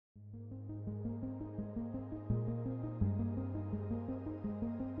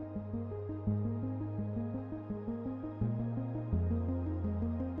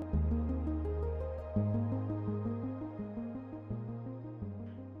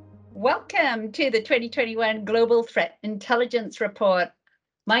Welcome to the 2021 Global Threat Intelligence Report.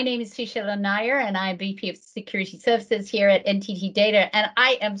 My name is Sushila Nair, and I'm VP of Security Services here at NTT Data. And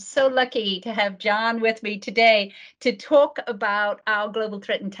I am so lucky to have Jon with me today to talk about our Global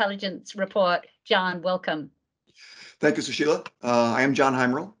Threat Intelligence Report. Jon, welcome. Thank you, Sushila. I am Jon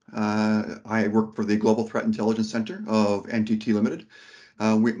Heimerl. I work for the Global Threat Intelligence Center of NTT Limited.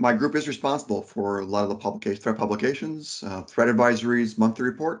 My group is responsible for a lot of the threat publications, threat advisories, monthly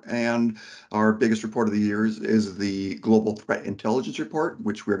report, and our biggest report of the year is the Global Threat Intelligence Report,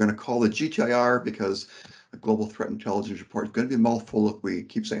 which we're going to call the GTIR because the Global Threat Intelligence Report is going to be a mouthful if we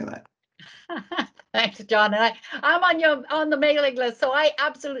keep saying that. Thanks, Jon. And I'm on the mailing list, so I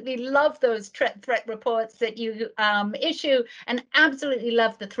absolutely love those threat reports that you issue, and absolutely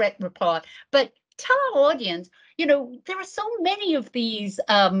love the threat report. But tell our audience, there are so many of these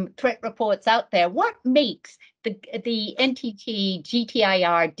threat reports out there. What makes the NTT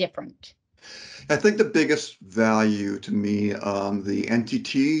GTIR different? I think the biggest value to me, the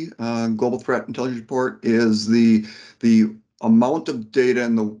NTT Global Threat Intelligence Report, is the amount of data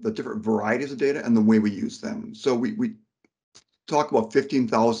and the different varieties of data and the way we use them. So we talk about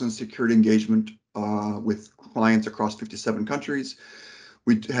 15,000 security engagement with clients across 57 countries.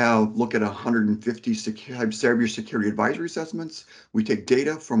 We look at 150 cybersecurity advisory assessments. We take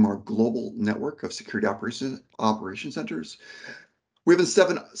data from our global network of security operation centers. We have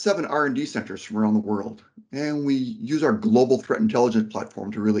seven R&D centers from around the world, and we use our global threat intelligence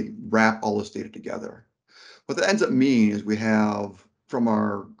platform to really wrap all this data together. What that ends up meaning is we have from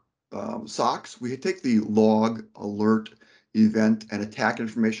our SOCs, we take the log, alert, event, and attack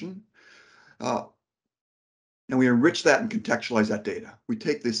information, and we enrich that and contextualize that data. We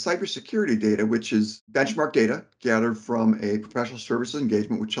take the cybersecurity data, which is benchmark data gathered from a professional services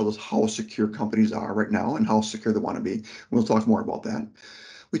engagement, which tells us how secure companies are right now and how secure they want to be. We'll talk more about that.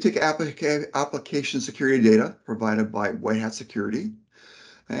 We take application security data provided by White Hat Security,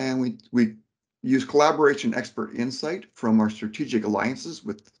 and we use collaboration expert insight from our strategic alliances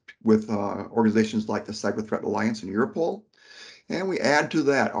with organizations like the Cyber Threat Alliance and Europol. And we add to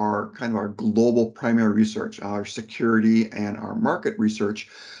that our global primary research, our security and our market research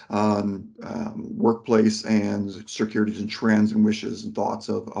on workplace and securities and trends and wishes and thoughts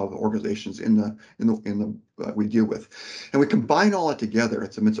of organizations we deal with. And we combine all that together.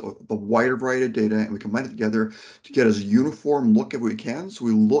 It's a wider variety of data, and we combine it together to get as a uniform look at what we can. So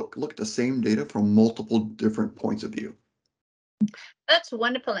we look at the same data from multiple different points of view. That's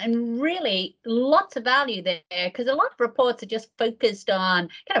wonderful, and really lots of value there, because a lot of reports are just focused on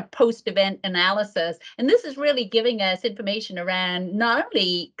kind of post-event analysis, and this is really giving us information around not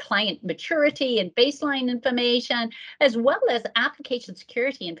only client maturity and baseline information, as well as application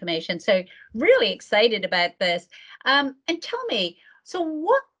security information. So really excited about this. And tell me, so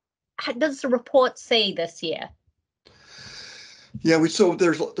what does the report say this year? Yeah, so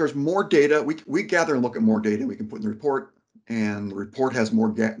there's more data. We gather and look at more data we can put in the report. And the report has more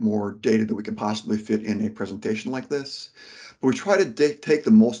data that we can possibly fit in a presentation like this. But we try to take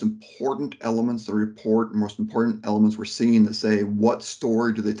the most important elements of the report, most important elements we're seeing that say, what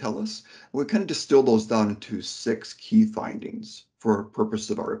story do they tell us? And we kind of distill those down into 6 key findings for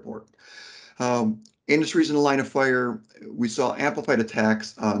purposes of our report. Industries in the line of fire, we saw amplified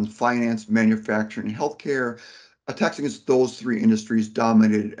attacks on finance, manufacturing, and healthcare. Attacks against those 3 industries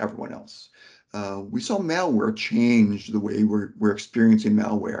dominated everyone else. We saw malware change the way we're experiencing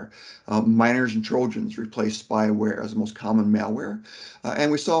malware. Miners and Trojans replaced spyware as the most common malware.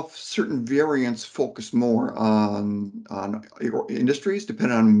 And we saw certain variants focus more on industries,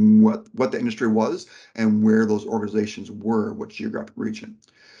 depending on what the industry was and where those organizations were, what geographic region.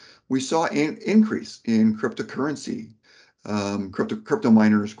 We saw an increase in cryptocurrency. Crypto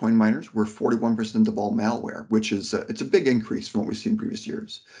miners, coin miners, were 41% of all malware, which is it's a big increase from what we've seen in previous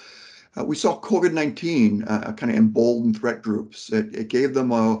years. We saw COVID-19 kind of embolden threat groups. It gave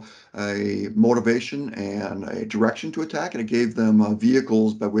them a motivation and a direction to attack, and it gave them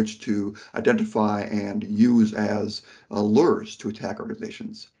vehicles by which to identify and use as lures to attack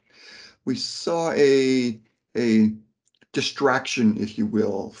organizations. We saw a distraction, if you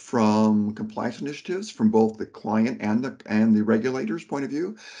will, from compliance initiatives from both the client and the regulator's point of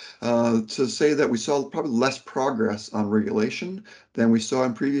view, to say that we saw probably less progress on regulation than we saw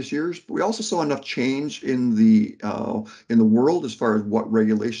in previous years. But we also saw enough change in the world as far as what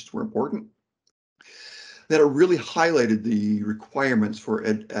regulations were important, that it really highlighted the requirements for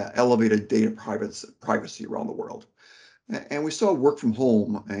elevated data privacy around the world. And we saw work from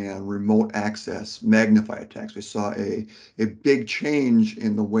home and remote access magnify attacks. We saw a big change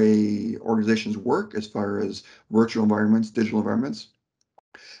in the way organizations work as far as virtual environments, digital environments.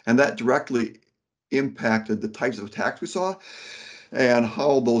 And that directly impacted the types of attacks we saw and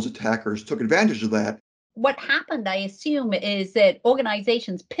how those attackers took advantage of that. What happened, I assume, is that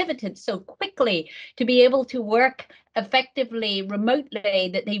organizations pivoted so quickly to be able to work effectively remotely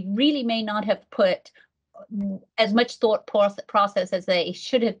that they really may not have put as much thought process as they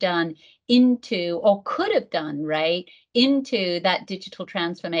should have done into, or could have done, right, into that digital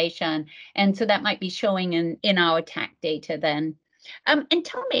transformation. And so that might be showing in our attack data then. And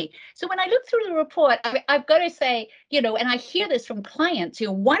tell me, so when I look through the report, I've got to say, and I hear this from clients,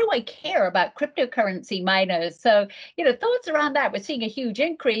 why do I care about cryptocurrency miners? So, thoughts around that. We're seeing a huge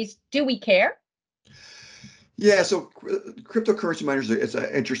increase. Do we care? Yeah, so cryptocurrency miners is an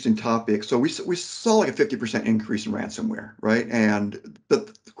interesting topic. So we saw like a 50% increase in ransomware, right? And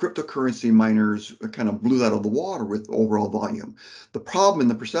the cryptocurrency miners kind of blew that out of the water with overall volume. The problem in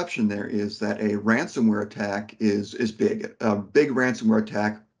the perception there is that a ransomware attack is big. A big ransomware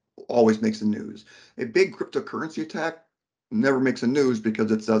attack always makes the news. A big cryptocurrency attack never makes the news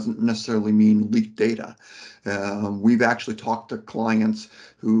because it doesn't necessarily mean leaked data. We've actually talked to clients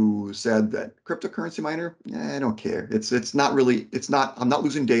who said that cryptocurrency miner, I don't care. It's not really, it's not, I'm not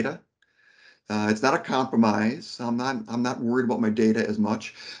losing data. It's not a compromise. I'm not worried about my data as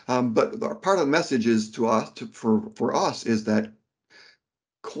much. But part of the message is to us, for us, is that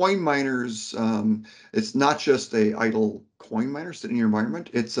coin miners, it's not just a idle coin miner sitting in your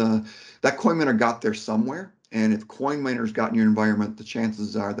environment. It's that coin miner got there somewhere. And if coin miners got in your environment, the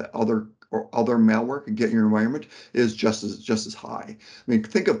chances are that other malware could get in your environment is just as high. I mean,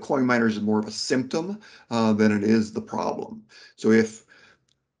 think of coin miners as more of a symptom than it is the problem. So if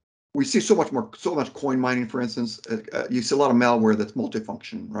we see so much coin mining, for instance. You see a lot of malware that's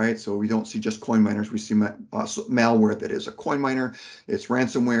multifunction, right? So we don't see just coin miners. We see malware that is a coin miner. It's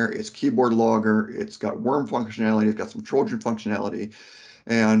ransomware. It's keyboard logger. It's got worm functionality. It's got some Trojan functionality.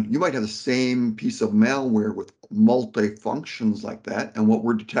 And you might have the same piece of malware with multi-functions like that. And what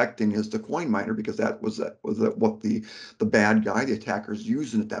we're detecting is the coin miner because that was what the bad guy, the attackers,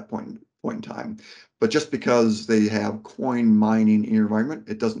 using at that point in time. But just because they have coin mining in your environment,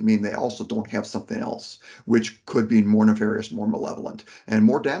 it doesn't mean they also don't have something else, which could be more nefarious, more malevolent, and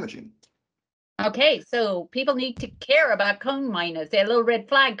more damaging. Okay, so people need to care about coin miners. They're a little red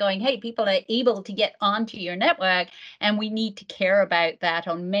flag going, hey, people are able to get onto your network, and we need to care about that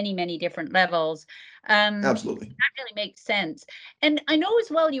on many, many different levels. Absolutely. That really makes sense. And I know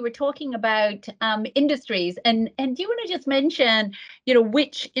as well you were talking about industries, and do you want to just mention,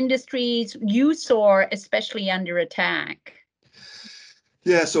 which industries you saw especially under attack?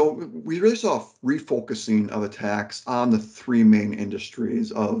 Yeah, so we really saw a refocusing of attacks on the three main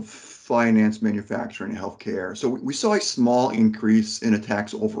industries of finance, manufacturing, and healthcare. So we saw a small increase in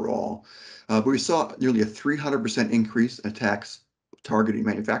attacks overall, but we saw nearly a 300% increase in attacks targeting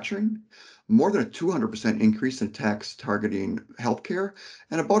manufacturing, more than a 200% increase in attacks targeting healthcare,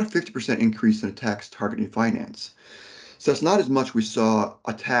 and about a 50% increase in attacks targeting finance. So it's not as much we saw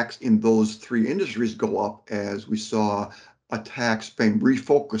attacks in those three industries go up as we saw attacks being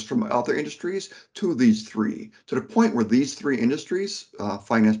refocused from other industries to these three, to the point where these three industries,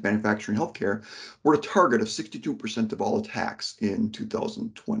 finance, manufacturing, healthcare, were the target of 62% of all attacks in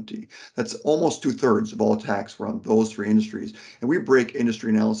 2020. That's almost 2/3 of all attacks were on those three industries. And we break industry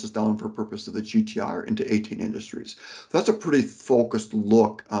analysis down for purpose of the GTIR into 18 industries. So that's a pretty focused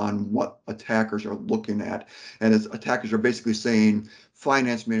look on what attackers are looking at. And as attackers are basically saying,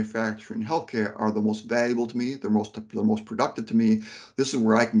 finance, manufacturing, healthcare are the most valuable to me. They're most productive to me. This is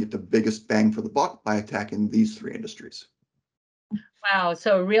where I can get the biggest bang for the buck by attacking these three industries. Wow,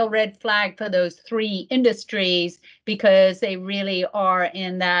 so a real red flag for those three industries because they really are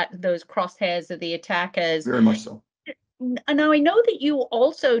in those crosshairs of the attackers. Very much so. Now I know that you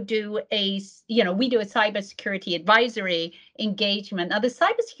also do we do a cybersecurity advisory engagement. Now the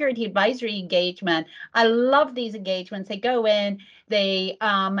cybersecurity advisory engagement, I love these engagements. They go in, they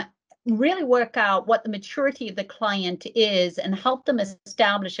really work out what the maturity of the client is and help them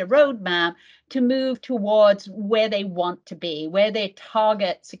establish a roadmap to move towards where they want to be, where their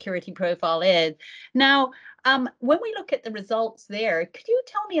target security profile is. Now, when we look at the results there, could you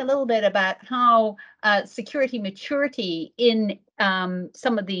tell me a little bit about how security maturity in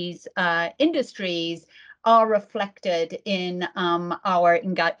some of these industries are reflected in our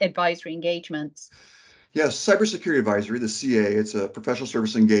advisory engagements? Yes, Cybersecurity Advisory, the CA, it's a professional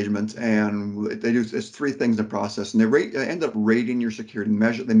service engagement, and it's three things in the process, and they end up rating your security.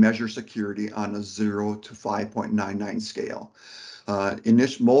 They measure security on a 0 to 5.99 scale.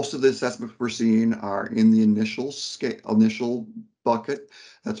 Most of the assessments we're seeing are in the initial bucket,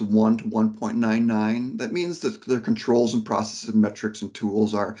 that's 1 to 1.99. That means that their controls and processes, metrics, and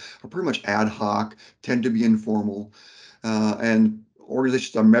tools are pretty much ad hoc, tend to be informal, and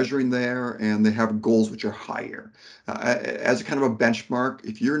organizations are measuring there, and they have goals which are higher. As a kind of a benchmark,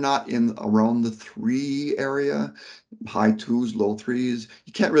 if you're not in around the 3 area, high 2s, low 3s,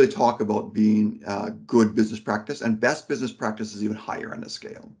 you can't really talk about being good business practice, and best business practice is even higher on the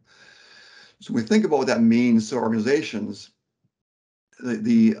scale. So when we think about what that means to organizations,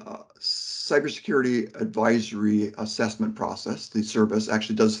 the cybersecurity advisory assessment process, the service,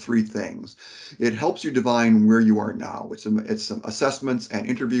 actually does 3 things. It helps you define where you are now. It's some assessments and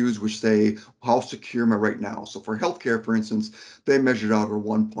interviews which say, how secure am I right now? So for healthcare, for instance, they measured out a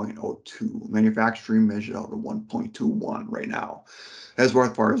 1.02. Manufacturing measured out a 1.21 right now, as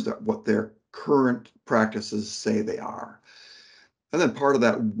far as what their current practices say they are. And then part of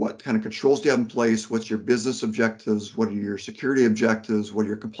that, what kind of controls do you have in place? What's your business objectives? What are your security objectives? What are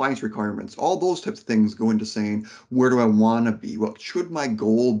your compliance requirements? All those types of things go into saying, where do I want to be? What should my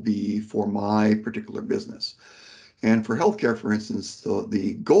goal be for my particular business? And for healthcare, for instance,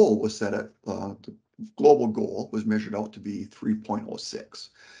 the goal was set at, the global goal was measured out to be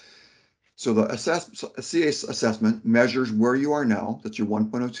 3.06. So the CA assessment measures where you are now, that's your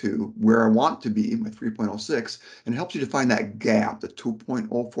 1.02, where I want to be, my 3.06, and helps you define that gap, the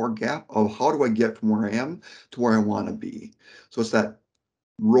 2.04 gap of how do I get from where I am to where I want to be. So it's that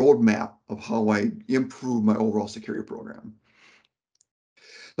roadmap of how I improve my overall security program.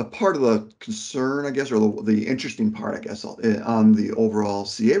 The part of the concern, I guess, or the interesting part, I guess, on the overall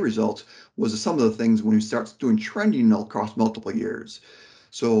CA results was some of the things when you start doing trending across multiple years.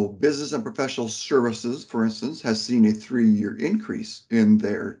 So business and professional services, for instance, has seen a 3-year increase in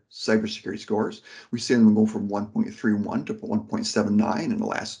their cybersecurity scores. We've seen them go from 1.31 to 1.79 in the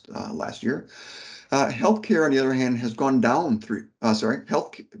last year. Healthcare, on the other hand, has gone down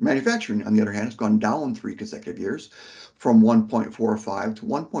manufacturing, on the other hand, has gone down 3 consecutive years, from 1.45 to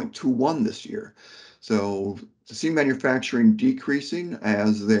 1.21 this year. So to see manufacturing decreasing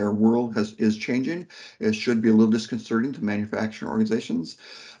as their world is changing, it should be a little disconcerting to manufacturing organizations.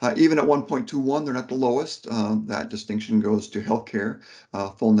 Even at 1.21, they're not the lowest. That distinction goes to healthcare,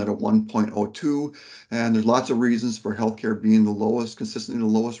 full net of 1.02. And there's lots of reasons for healthcare being the lowest, consistently the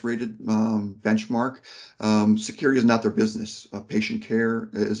lowest rated benchmark. Security is not their business. Patient care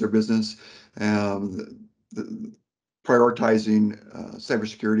is their business. Prioritizing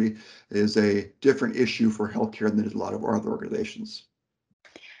cybersecurity is a different issue for healthcare than a lot of our other organizations.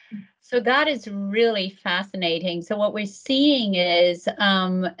 So that is really fascinating. So what we're seeing is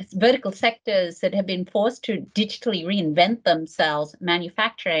vertical sectors that have been forced to digitally reinvent themselves,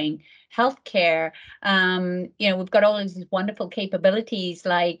 manufacturing, healthcare. We've got all of these wonderful capabilities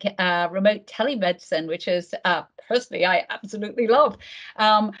like remote telemedicine, which is personally I absolutely love.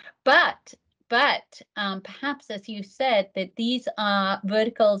 But perhaps, as you said, that these are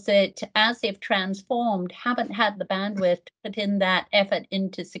verticals that, as they've transformed, haven't had the bandwidth to put in that effort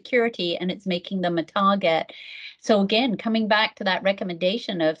into security, and it's making them a target. So again, coming back to that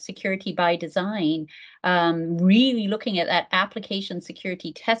recommendation of security by design, really looking at that application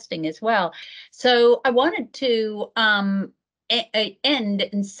security testing as well. So I wanted to end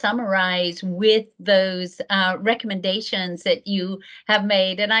and summarize with those recommendations that you have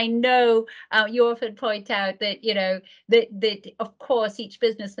made. And I know you often point out that, that of course each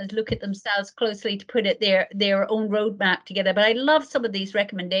business must look at themselves closely to put their own roadmap together. But I love some of these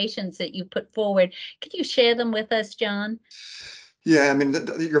recommendations that you put forward. Could you share them with us, Jon? Yeah, I mean,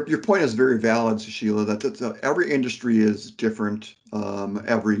 your point is very valid, Sushila, that every industry is different.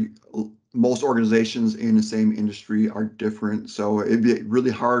 Most organizations in the same industry are different. So it'd be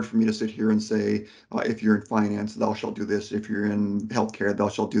really hard for me to sit here and say, if you're in finance, thou shalt do this. If you're in healthcare, thou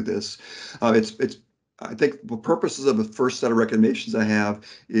shalt do this. I think the purposes of the first set of recommendations I have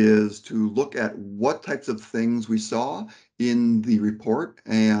is to look at what types of things we saw in the report,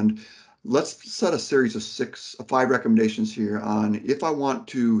 and let's set a series of 5 recommendations here on if I want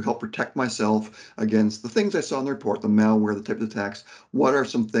to help protect myself against the things I saw in the report, the malware, the type of attacks, what are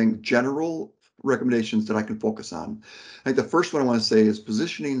some general recommendations that I can focus on. I think the first one I want to say is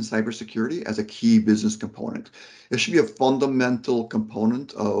positioning cybersecurity as a key business component. It should be a fundamental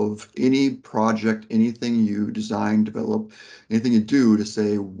component of any project, anything you design, develop, anything you do, to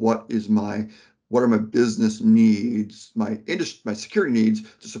say what are my business needs, my security needs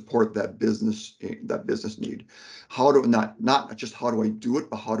to support that business need. How do not just how do I do it,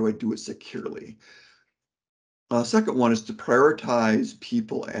 but how do I do it securely? Second one is to prioritize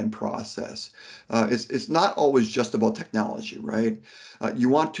people and process. It's not always just about technology, right? You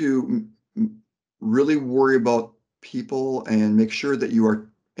want to really worry about people and make sure that you are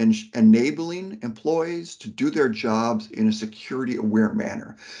enabling employees to do their jobs in a security aware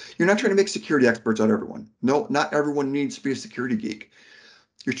manner. You're not trying to make security experts out of everyone. No, not everyone needs to be a security geek.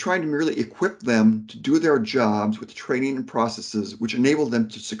 You're trying to merely equip them to do their jobs with training and processes which enable them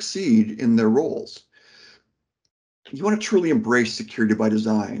to succeed in their roles. You want to truly embrace security by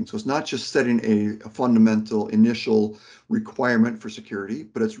design. So it's not just setting a fundamental initial requirement for security,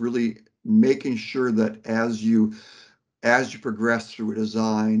 but it's really making sure that as you progress through a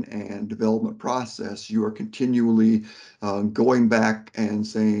design and development process, you are continually going back and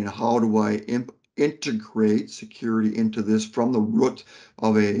saying, how do I integrate security into this from the root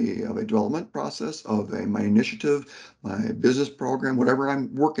of a development process, of my initiative, my business program, whatever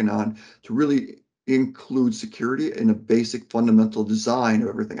I'm working on, to really include security in a basic fundamental design of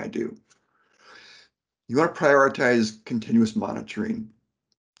everything I do. You want to prioritize continuous monitoring.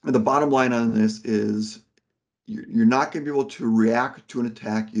 And the bottom line on this is you're not going to be able to react to an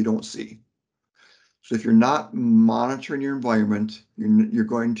attack you don't see. So if you're not monitoring your environment, you're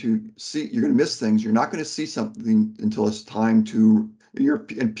going to miss things. You're not going to see something until it's time you're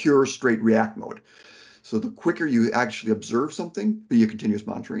in pure straight react mode. So the quicker you actually observe something via continuous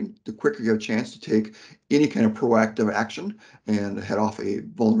monitoring, the quicker you have a chance to take any kind of proactive action and head off a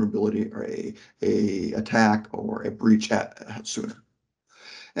vulnerability or a attack or a breach sooner.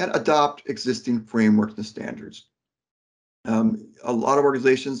 And adopt existing frameworks and standards. A lot of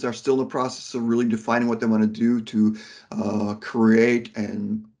organizations are still in the process of really defining what they want to do to create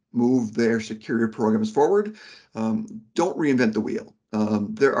and move their security programs forward. Don't reinvent the wheel.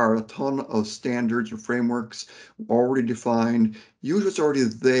 There are a ton of standards and frameworks already defined. Use what's already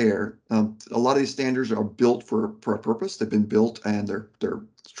there. A lot of these standards are built for a purpose. They've been built and they're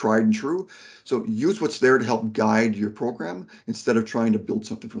tried and true. So use what's there to help guide your program instead of trying to build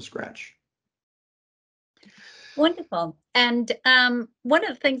something from scratch. Wonderful. And one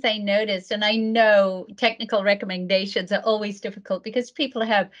of the things I noticed, and I know technical recommendations are always difficult because people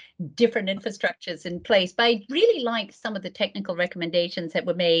have different infrastructures in place, but I really like some of the technical recommendations that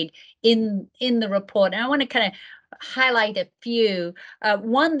were made in the report. And I want to kind of highlight a few.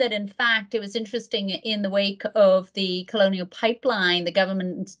 One that, in fact, it was interesting in the wake of the Colonial Pipeline, the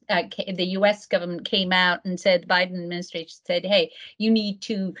government, the U.S. government came out and said, the Biden administration said, hey, you need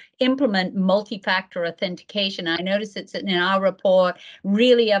to implement multi-factor authentication. I noticed it's in our report,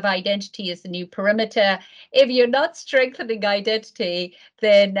 really of identity is the new perimeter. If you're not strengthening identity,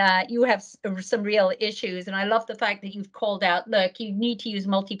 then you have some real issues. And I love the fact that you've called out, look, you need to use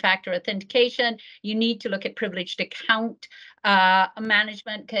multi-factor authentication. You need to look at privileged account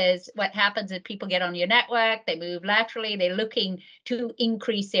management, because what happens is people get on your network, they move laterally, they're looking to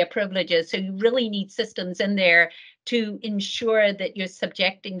increase their privileges. So you really need systems in there to ensure that you're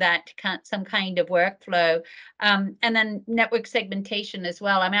subjecting that to some kind of workflow. And then network segmentation as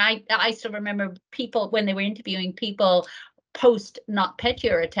well. I mean, I still remember people when they were interviewing people post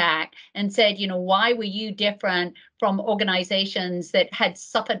NotPetya attack and said, you know, why were you different from organizations that had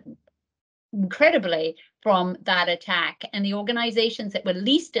suffered incredibly from that attack? And the organizations that were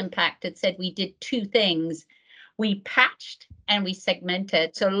least impacted said we did two things. We patched and we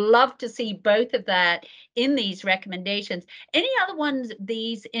segmented. So love to see both of that in these recommendations. Any other ones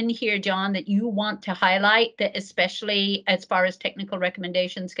these in here, Jon, that you want to highlight, that especially as far as technical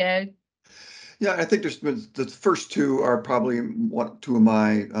recommendations go? Yeah, I think there's been the first two are probably two of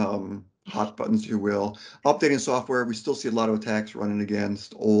my hot buttons, if you will. Updating software, we still see a lot of attacks running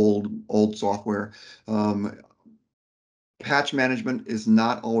against old software. Patch management is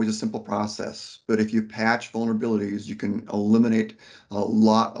not always a simple process, but if you patch vulnerabilities, you can eliminate a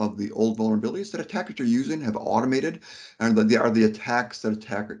lot of the old vulnerabilities that attackers are using, have automated, and they are the attacks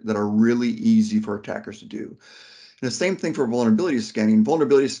that are really easy for attackers to do. And the same thing for vulnerability scanning.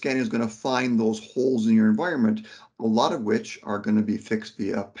 Vulnerability scanning is going to find those holes in your environment, a lot of which are going to be fixed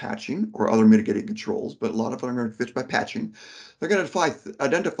via patching or other mitigating controls, but a lot of them are going to be fixed by patching. They're going to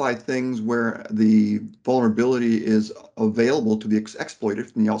identify things where the vulnerability is available to be exploited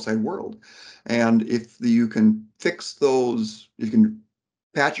from the outside world. And if you can fix those, you can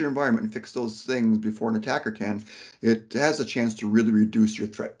patch your environment and fix those things before an attacker can, it has a chance to really reduce your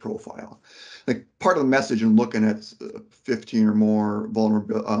threat profile. Like part of the message in looking at 15 or more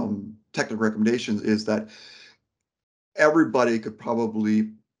vulnerable technical recommendations is that everybody could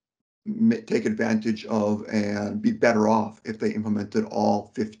probably take advantage of and be better off if they implemented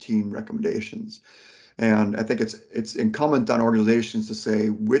all 15 recommendations. And I think it's incumbent on organizations to say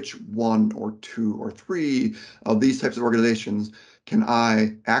which one or two or three of these types of organizations can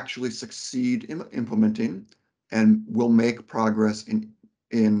I actually succeed in implementing and will make progress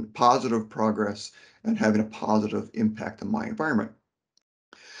in positive progress and having a positive impact on my environment.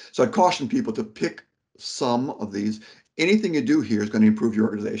 So I'd caution people to pick some of these. Anything you do here is going to improve your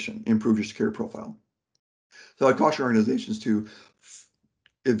organization, improve your security profile. So I'd caution organizations to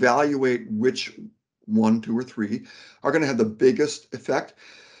evaluate which 1, 2, or 3 are going to have the biggest effect,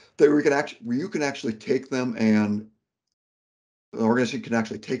 that you can actually take them, and the organization can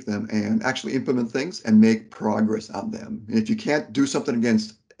actually take them and actually implement things and make progress on them. And if you can't do something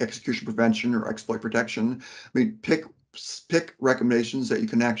against execution prevention or exploit protection, I mean, pick recommendations that you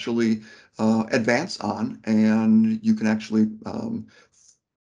can actually advance on, and you can actually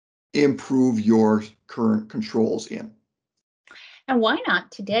improve your current controls in. And why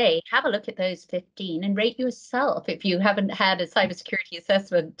not today have a look at those 15 and rate yourself if you haven't had a cybersecurity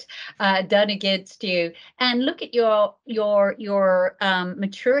assessment done against you, and look at your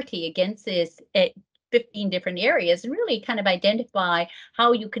maturity against this at 15 different areas, and really kind of identify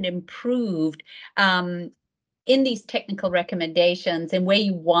how you can improve in these technical recommendations and where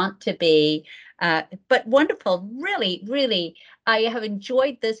you want to be. But wonderful, really, really, I have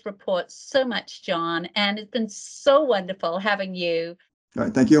enjoyed this report so much, Jon, and it's been so wonderful having you. All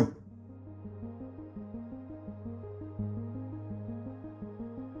right, thank you.